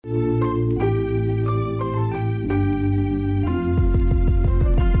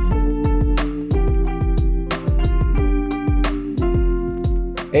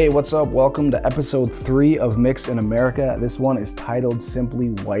Hey, what's up? Welcome to episode 3 of Mixed in America. This one is titled simply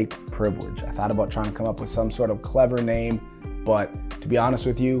White Privilege. I thought about trying to come up with some sort of clever name, but to be honest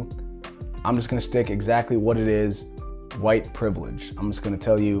with you, I'm just gonna stick exactly what it is, white privilege. I'm just gonna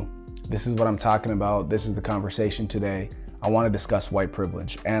tell you, this is what I'm talking about. This is the conversation today. I wanna discuss white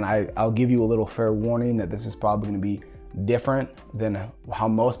privilege. And I'll give you a little fair warning that this is probably gonna be different than how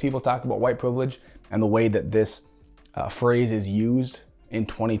most people talk about white privilege and the way that this phrase is used in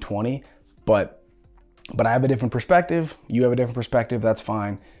 2020, but I have a different perspective. You have a different perspective. That's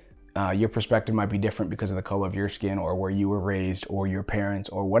fine. Your perspective might be different because of the color of your skin or where you were raised or your parents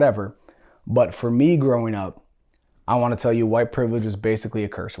or whatever. But for me growing up, I want to tell you white privilege is basically a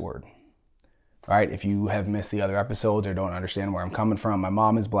curse word. All right. If you have missed the other episodes or don't understand where I'm coming from, my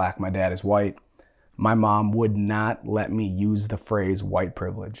mom is black. My dad is white. My mom would not let me use the phrase white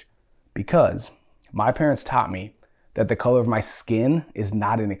privilege because my parents taught me that the color of my skin is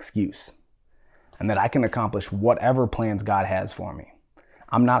not an excuse and that I can accomplish whatever plans God has for me.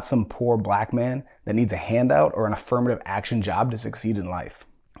 I'm not some poor black man that needs a handout or an affirmative action job to succeed in life.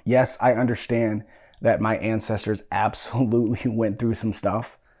 Yes, I understand that my ancestors absolutely went through some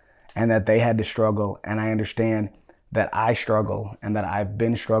stuff and that they had to struggle, and I understand that I struggle and that I've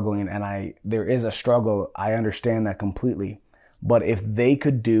been struggling and there is a struggle. I understand that completely. But if they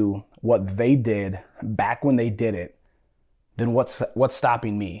could do what they did back when they did it, then what's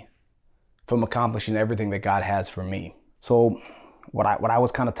stopping me from accomplishing everything that God has for me? So what I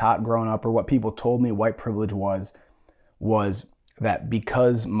was kind of taught growing up, or what people told me white privilege was that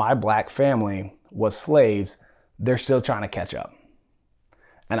because my black family was slaves, they're still trying to catch up.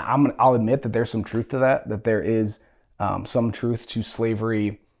 And I'll admit that there's some truth to that there is some truth to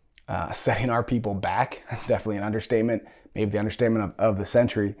slavery setting our people back. That's definitely an understatement, maybe the understatement of the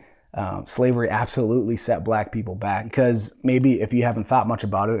century. Slavery absolutely set black people back, because maybe if you haven't thought much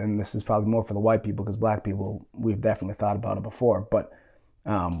about it, and this is probably more for the white people because black people, we've definitely thought about it before, but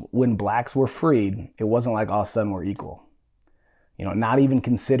when blacks were freed, it wasn't like all of a sudden we're equal. You know, not even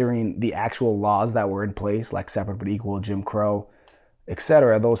considering the actual laws that were in place, like separate but equal, Jim Crow,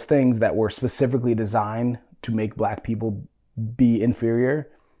 etc., those things that were specifically designed to make black people be inferior.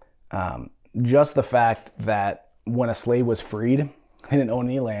 Just the fact that when a slave was freed, they didn't own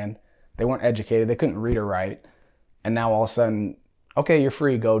any land, they weren't educated, they couldn't read or write, and now all of a sudden, okay, you're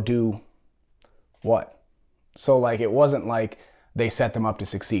free, go do what? So like, it wasn't like they set them up to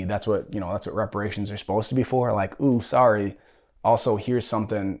succeed. That's what reparations are supposed to be for. Like, ooh, sorry, also here's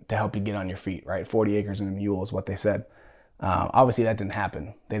something to help you get on your feet, right? 40 acres and a mule is what they said. Obviously that didn't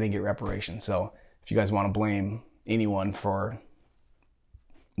happen. They didn't get reparations. So if you guys want to blame anyone for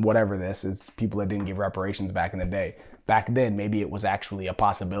whatever this is, people that didn't give reparations back in the day. Back then, maybe it was actually a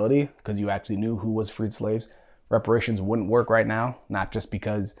possibility because you actually knew who was freed slaves. Reparations wouldn't work right now, not just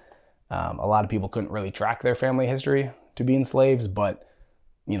because a lot of people couldn't really track their family history to being slaves, but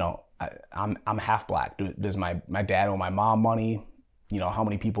you know, I'm half black. Does my dad owe my mom money? You know, how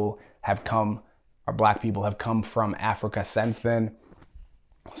many people black people have come from Africa since then?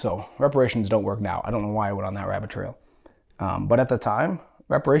 So reparations don't work now. I don't know why I went on that rabbit trail. But at the time,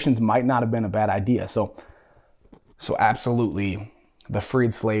 reparations might not have been a bad idea. So absolutely, the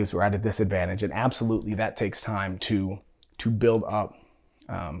freed slaves were at a disadvantage, and absolutely that takes time to build up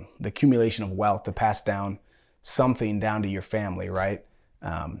the accumulation of wealth to pass down something down to your family, right?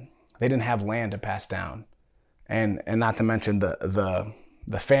 They didn't have land to pass down, and not to mention the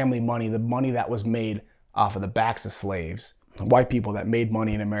family money, the money that was made off of the backs of slaves, white people that made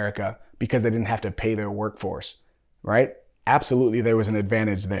money in America because they didn't have to pay their workforce, right? Absolutely, there was an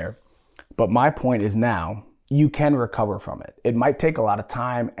advantage there. But my point is now, you can recover from it. It might take a lot of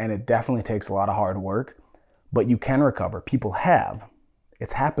time, and it definitely takes a lot of hard work, but you can recover. People have.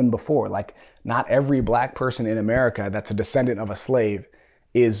 It's happened before. Like, not every black person in America that's a descendant of a slave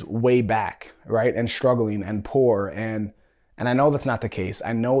is way back, right? And struggling and poor. And I know that's not the case.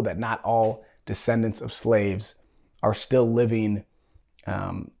 I know that not all descendants of slaves are still living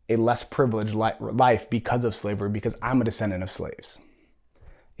a less privileged life because of slavery, because I'm a descendant of slaves.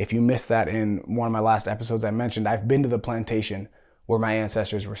 If you missed that in one of my last episodes, I mentioned I've been to the plantation where my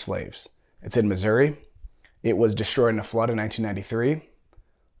ancestors were slaves. It's in Missouri. It was destroyed in a flood in 1993.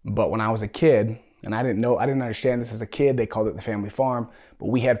 But when I was a kid, and I didn't understand this as a kid, they called it the family farm, but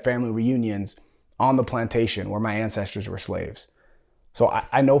we had family reunions on the plantation where my ancestors were slaves. So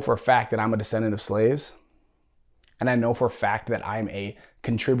I know for a fact that I'm a descendant of slaves. And I know for a fact that I'm a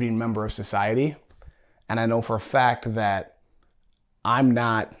contributing member of society. And I know for a fact that I'm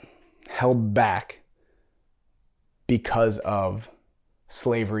not held back because of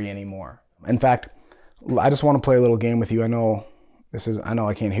slavery anymore. In fact, I just want to play a little game with you. I know I know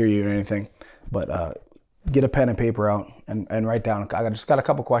I can't hear you or anything, but get a pen and paper out and write down. I just got a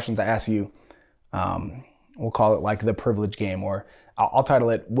couple questions to ask you. We'll call it like the privilege game, or I'll title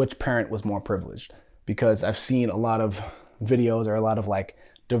it, which parent was more privileged? Because I've seen a lot of videos or a lot of like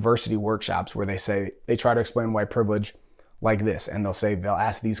diversity workshops where they try to explain white privilege like this, and they'll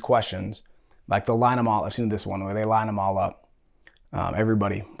ask these questions, like they'll line them all. I've seen this one where they line them all up,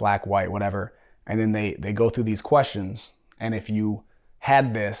 everybody, black, white, whatever, and then they go through these questions, and if you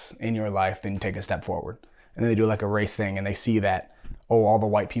had this in your life, then you take a step forward. And then they do like a race thing, and they see that, oh, all the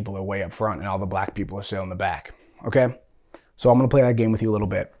white people are way up front and all the black people are still in the back. Okay? So I'm gonna play that game with you a little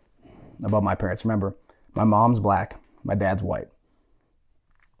bit about my parents. Remember, my mom's black, my dad's white.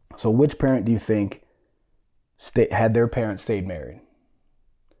 So which parent do you think had their parents stayed married?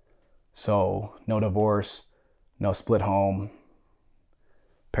 So no divorce, no split home.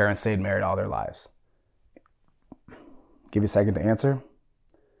 Parents stayed married all their lives. Give you a second to answer.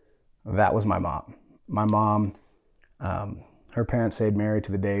 That was my mom. My mom, her parents stayed married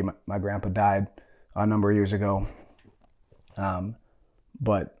to the day my grandpa died a number of years ago.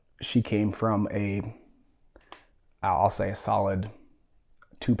 But she came from I'll say a solid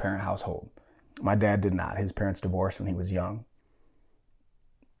 2-parent household. My dad did not. His parents divorced when he was young.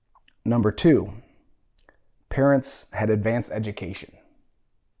 Number 2, parents had advanced education.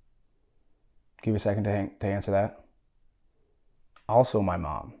 Give you a second to answer that. Also my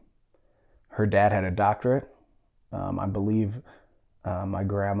mom. Her dad had a doctorate. I believe my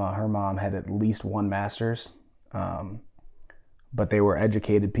grandma, her mom, had at least 1 master's. But they were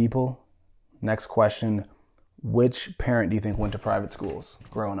educated people. Next question, which parent do you think went to private schools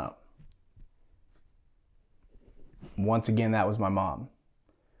growing up? Once again, that was my mom.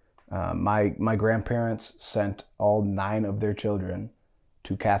 My grandparents sent all 9 of their children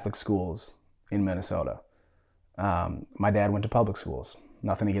to Catholic schools in Minnesota. My dad went to public schools.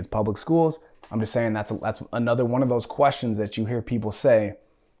 Nothing against public schools. I'm just saying that's another one of those questions that you hear people say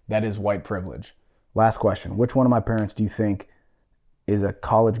that is white privilege. Last question. Which one of my parents do you think is a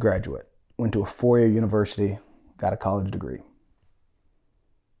college graduate? Went to a 4-year university, got a college degree.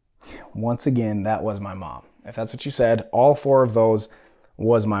 Once again, that was my mom. If that's what you said, all 4 of those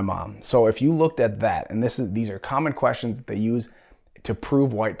was my mom. So if you looked at that, and these are common questions that they use to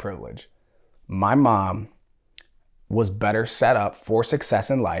prove white privilege. My mom was better set up for success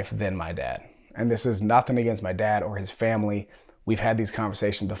in life than my dad. And this is nothing against my dad or his family. We've had these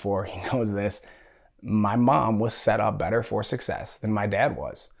conversations before. He knows this. My mom was set up better for success than my dad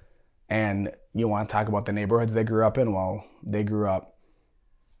was. And you want to talk about the neighborhoods they grew up in? Well, they grew up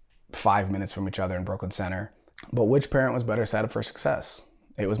 5 minutes from each other in Brooklyn Center. But which parent was better set up for success?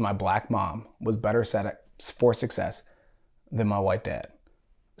 It was my black mom was better set up for success than my white dad.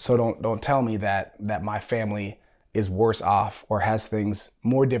 So don't tell me that my family is worse off or has things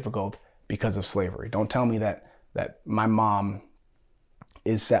more difficult because of slavery. Don't tell me that my mom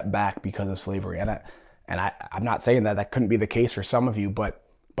is set back because of slavery. And I'm not saying that couldn't be the case for some of you, but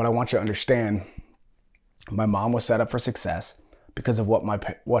I want you to understand my mom was set up for success because of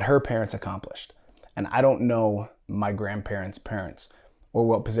what her parents accomplished. And I don't know my grandparents' parents or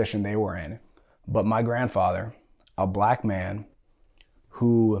what position they were in, but my grandfather, a black man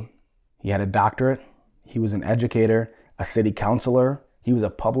who he had a doctorate, he was an educator, a city councilor, he was a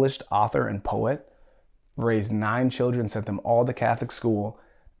published author and poet, raised 9 children, sent them all to Catholic school.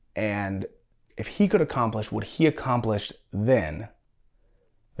 And if he could accomplish what he accomplished then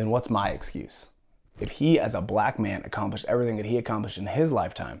what's my excuse? If he, as a black man, accomplished everything that he accomplished in his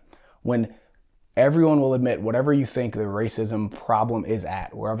lifetime, when everyone will admit whatever you think the racism problem is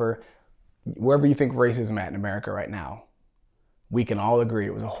at, wherever you think racism at in America right now, we can all agree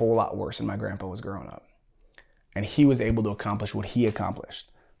it was a whole lot worse than my grandpa was growing up. And he was able to accomplish what he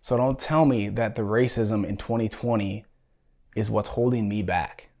accomplished. So don't tell me that the racism in 2020 is what's holding me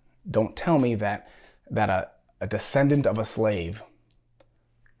back. Don't tell me that a descendant of a slave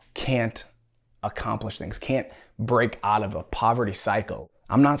can't accomplish things, can't break out of a poverty cycle.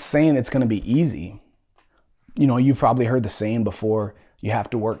 I'm not saying it's going to be easy. You know, you've probably heard the saying before, you have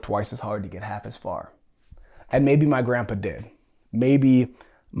to work twice as hard to get half as far. And maybe my grandpa did. Maybe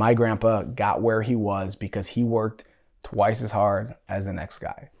my grandpa got where he was because he worked twice as hard as the next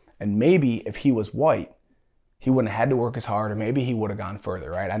guy. And maybe if he was white, he wouldn't have had to work as hard, or maybe he would have gone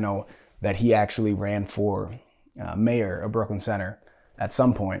further, right? I know that he actually ran for mayor of Brooklyn Center at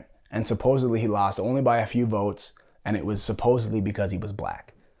some point, and supposedly he lost only by a few votes, and it was supposedly because he was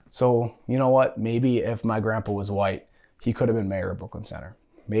black. So, you know what? Maybe if my grandpa was white, he could have been mayor of Brooklyn Center.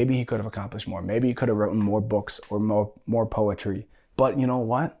 Maybe he could have accomplished more. Maybe he could have written more books or more poetry. But you know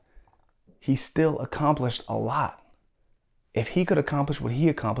what? He still accomplished a lot. If he could accomplish what he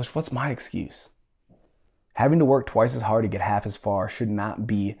accomplished, what's my excuse? Having to work twice as hard to get half as far should not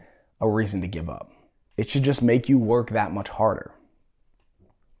be a reason to give up. It should just make you work that much harder.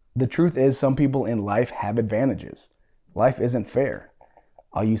 The truth is, some people in life have advantages. Life isn't fair.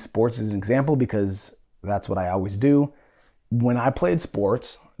 I'll use sports as an example because that's what I always do. When I played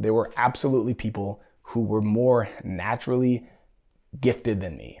sports, there were absolutely people who were more naturally gifted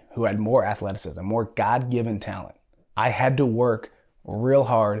than me, who had more athleticism, more God-given talent. I had to work real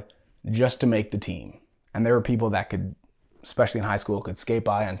hard just to make the team. And there were people that could, especially in high school, could skate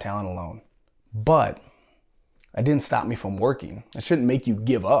by on talent alone. But that didn't stop me from working. It shouldn't make you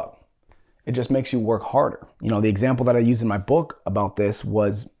give up. It just makes you work harder. The example that I used in my book about this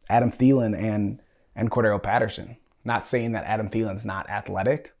was Adam Thielen and Cordero Patterson. Not saying that Adam Thielen's not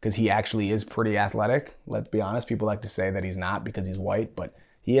athletic, because he actually is pretty athletic. Let's be honest, people like to say that he's not because he's white, but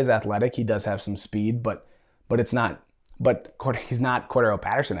he is athletic. He does have some speed, but it's not. But he's not Cordero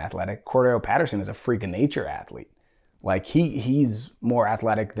Patterson athletic. Cordero Patterson is a freak of nature athlete. Like he's more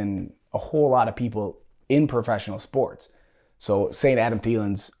athletic than a whole lot of people in professional sports. So saying Adam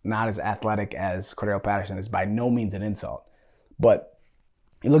Thielen's not as athletic as Cordero Patterson is by no means an insult. But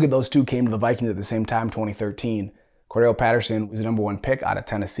you look at those two came to the Vikings at the same time, 2013. Cordero Patterson was the #1 pick out of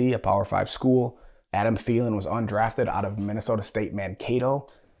Tennessee, a Power 5 school. Adam Thielen was undrafted out of Minnesota State Mankato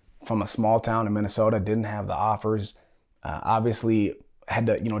from a small town in Minnesota, didn't have the offers. Obviously had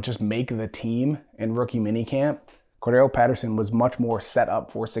to, just make the team in rookie minicamp. Cordero Patterson was much more set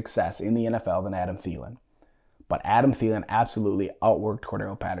up for success in the NFL than Adam Thielen. But Adam Thielen absolutely outworked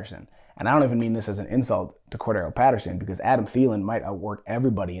Cordero Patterson. And I don't even mean this as an insult to Cordero Patterson because Adam Thielen might outwork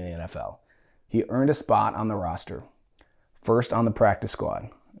everybody in the NFL. He earned a spot on the roster, first on the practice squad,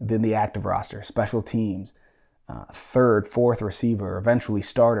 then the active roster, special teams, third, fourth receiver, eventually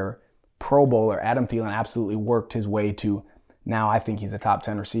starter, Pro Bowler. Adam Thielen absolutely worked his way to now I think he's a top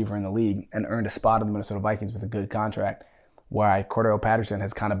 10 receiver in the league and earned a spot in the Minnesota Vikings with a good contract, while Cordero Patterson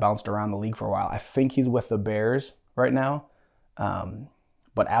has kind of bounced around the league for a while. I think he's with the Bears right now,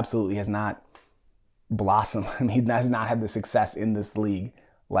 but absolutely has not blossomed. He has not had the success in this league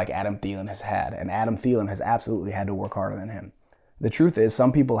like Adam Thielen has had, and Adam Thielen has absolutely had to work harder than him. The truth is,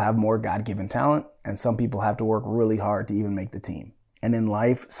 some people have more God-given talent, and some people have to work really hard to even make the team. And in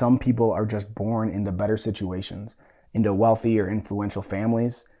life, some people are just born into better situations, into wealthy or influential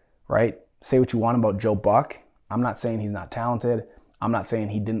families, right? Say what you want about Joe Buck. I'm not saying he's not talented. I'm not saying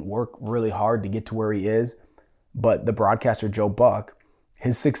he didn't work really hard to get to where he is. But the broadcaster Joe Buck,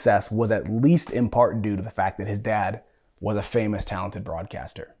 his success was at least in part due to the fact that his dad was a famous, talented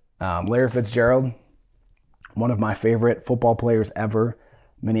broadcaster. Larry Fitzgerald, one of my favorite football players ever,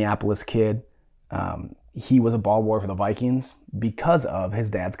 Minneapolis kid. He was a ball boy for the Vikings because of his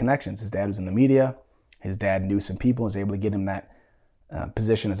dad's connections. His dad was in the media. His dad knew some people and was able to get him that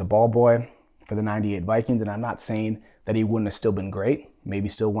position as a ball boy for the 98 Vikings. And I'm not saying that he wouldn't have still been great, maybe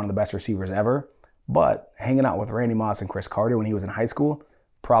still one of the best receivers ever, but hanging out with Randy Moss and Chris Carter when he was in high school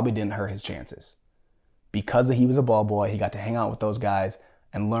probably didn't hurt his chances. Because he was a ball boy, he got to hang out with those guys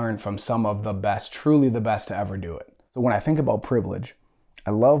and learn from some of the best, truly the best to ever do it. So when I think about privilege,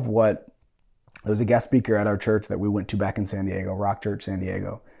 I love what there was a guest speaker at our church that we went to back in San Diego, Rock Church, San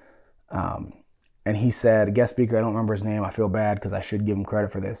Diego. And he said, a guest speaker, I don't remember his name. I feel bad because I should give him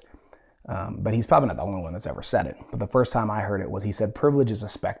credit for this. But he's probably not the only one that's ever said it. But the first time I heard it was he said, privilege is a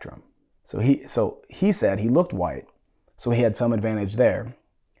spectrum. So he said he looked white, so he had some advantage there.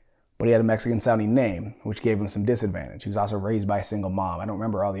 But he had a Mexican sounding name, which gave him some disadvantage. He was also raised by a single mom. I don't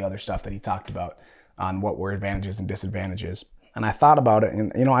remember all the other stuff that he talked about on what were advantages and disadvantages. And I thought about it,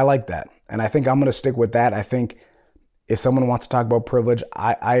 and I like that. And I think I'm going to stick with that. I think if someone wants to talk about privilege,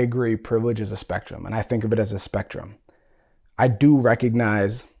 I agree privilege is a spectrum, and I think of it as a spectrum. I do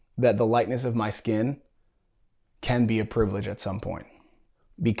recognize that the lightness of my skin can be a privilege at some point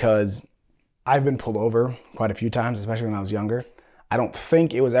because I've been pulled over quite a few times, especially when I was younger. I don't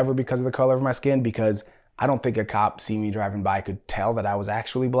think it was ever because of the color of my skin, because I don't think a cop seeing me driving by could tell that I was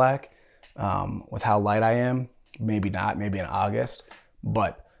actually black with how light I am. Maybe not, maybe in August,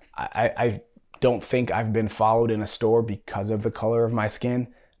 but I don't think I've been followed in a store because of the color of my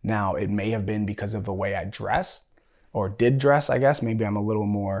skin. Now, it may have been because of the way I dress or did dress, I guess. Maybe I'm a little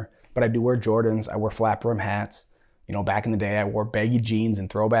more, but I do wear Jordans. I wear flat brim hats. Back in the day, I wore baggy jeans and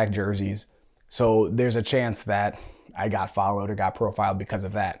throwback jerseys. So there's a chance that I got followed or got profiled because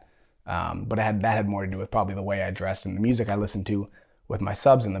of that. But that had more to do with probably the way I dressed and the music I listened to with my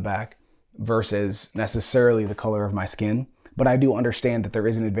subs in the back versus necessarily the color of my skin. But I do understand that there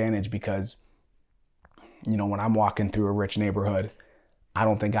is an advantage because, when I'm walking through a rich neighborhood, I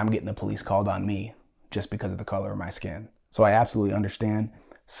don't think I'm getting the police called on me just because of the color of my skin. So I absolutely understand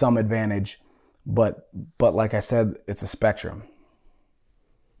some advantage, but like I said, it's a spectrum,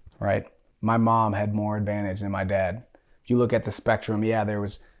 right? My mom had more advantage than my dad. If you look at the spectrum, yeah, there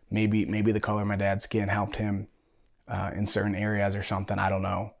was maybe the color of my dad's skin helped him in certain areas or something, I don't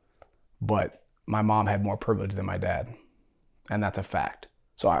know. But my mom had more privilege than my dad, and that's a fact.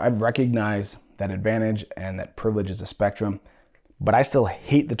 So I recognize that advantage and that privilege is a spectrum, but I still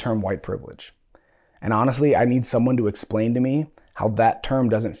hate the term white privilege. And honestly, I need someone to explain to me how that term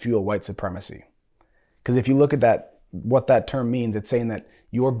doesn't fuel white supremacy. Because if you look at that, what that term means, it's saying that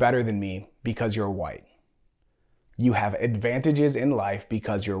you're better than me because you're white. You have advantages in life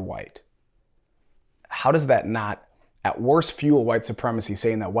because you're white. How does that not, at worst, fuel white supremacy,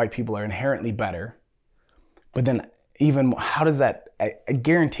 saying that white people are inherently better? But then even, how does that, I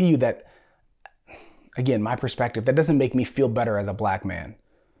guarantee you that, again, my perspective, that doesn't make me feel better as a black man.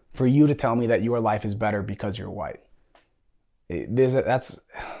 For you to tell me that your life is better because you're white.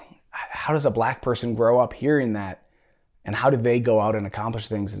 How does a black person grow up hearing that? And how do they go out and accomplish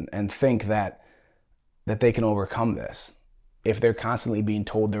things and think that they can overcome this if they're constantly being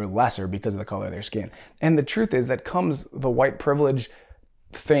told they're lesser because of the color of their skin? And the truth is the white privilege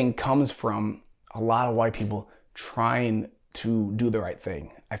thing comes from a lot of white people trying to do the right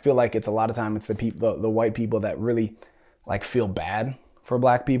thing. I feel like it's a lot of time it's the white people that really like feel bad for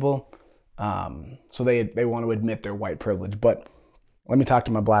black people. So they want to admit their white privilege. But let me talk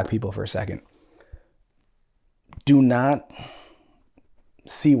to my black people for a second. Do not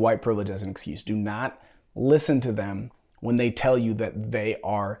see white privilege as an excuse. Do not listen to them when they tell you that they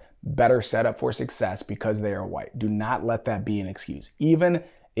are better set up for success because they are white. Do not let that be an excuse. Even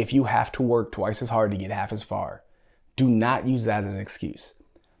if you have to work twice as hard to get half as far, do not use that as an excuse.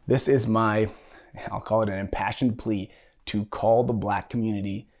 This is I'll call it an impassioned plea to call the black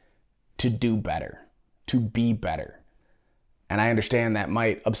community to do better, to be better. And I understand that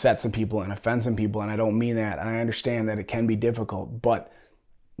might upset some people and offend some people, and I don't mean that. And I understand that it can be difficult, but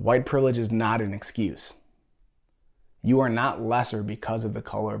white privilege is not an excuse. You are not lesser because of the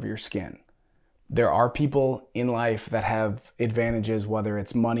color of your skin. There are people in life that have advantages, whether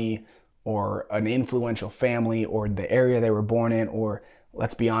it's money or an influential family or the area they were born in, or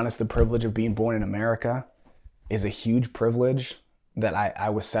let's be honest, the privilege of being born in America is a huge privilege that I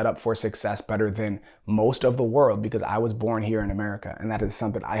was set up for success better than most of the world because I was born here in America, and that is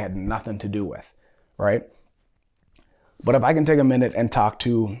something I had nothing to do with, right? But if I can take a minute and talk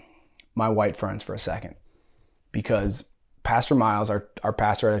to my white friends for a second, because Pastor Miles, our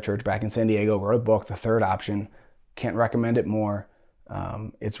pastor at a church back in San Diego, wrote a book, The Third Option. Can't recommend it more.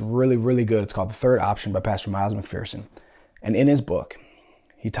 It's really, really good. It's called The Third Option by Pastor Miles McPherson. And in his book,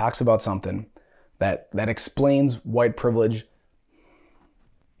 he talks about something that explains white privilege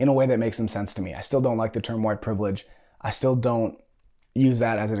in a way that makes some sense to me. I still don't like the term white privilege. I still don't use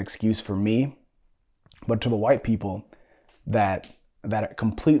that as an excuse for me, but to the white people that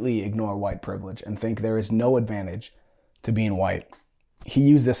completely ignore white privilege and think there is no advantage to being white. He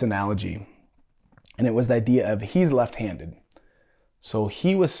used this analogy, and it was the idea of he's left-handed. So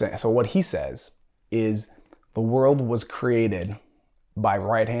what he says is the world was created by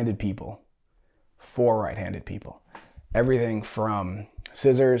right-handed people for right-handed people. Everything from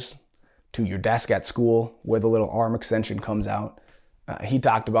scissors to your desk at school where the little arm extension comes out. He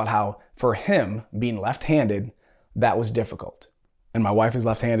talked about how for him being left-handed, that was difficult. And my wife is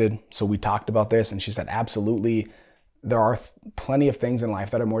left-handed, so we talked about this, and she said, absolutely, there are plenty of things in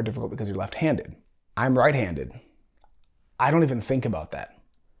life that are more difficult because you're left-handed. I'm right-handed. I don't even think about that.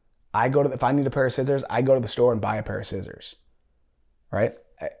 If I need a pair of scissors, I go to the store and buy a pair of scissors, right?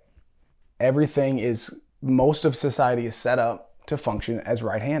 Most of society is set up to function as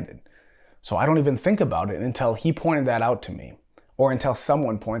right-handed. So I don't even think about it until he pointed that out to me, or until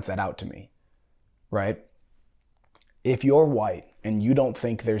someone points that out to me, right? If you're white and you don't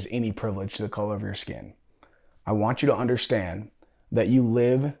think there's any privilege to the color of your skin, I want you to understand that if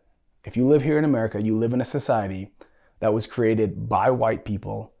you live here in America, you live in a society that was created by white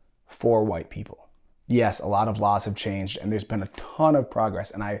people for white people. Yes, a lot of laws have changed and there's been a ton of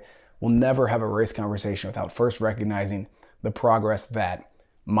progress, and I will never have a race conversation without first recognizing the progress that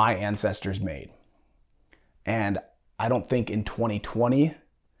my ancestors made. And I don't think in 2020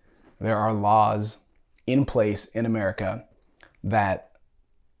 there are laws in place in America that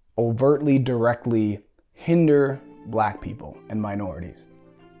overtly, directly hinder black people and minorities.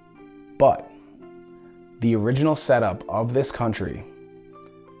 But the original setup of this country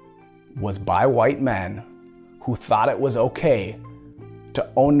was by white men who thought it was okay to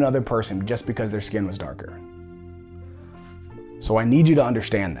own another person just because their skin was darker. So I need you to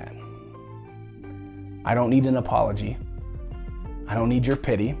understand that. I don't need an apology. I don't need your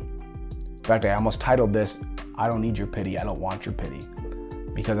pity. In fact, I almost titled this, I don't need your pity, I don't want your pity.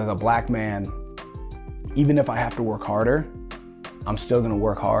 Because as a black man, even if I have to work harder, I'm still gonna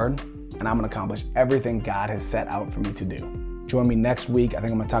work hard and I'm gonna accomplish everything God has set out for me to do. Join me next week. I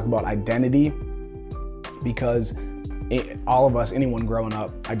think I'm gonna talk about identity, because all of us, anyone growing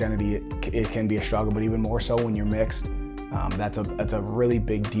up, identity, it can be a struggle, but even more so when you're mixed. That's a really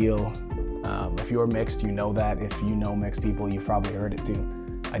big deal. If you're mixed, you know that. If you know mixed people, you've probably heard it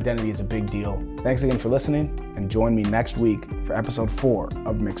too. Identity is a big deal. Thanks again for listening, and join me next week for episode 4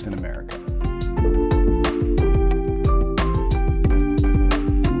 of Mixed in America.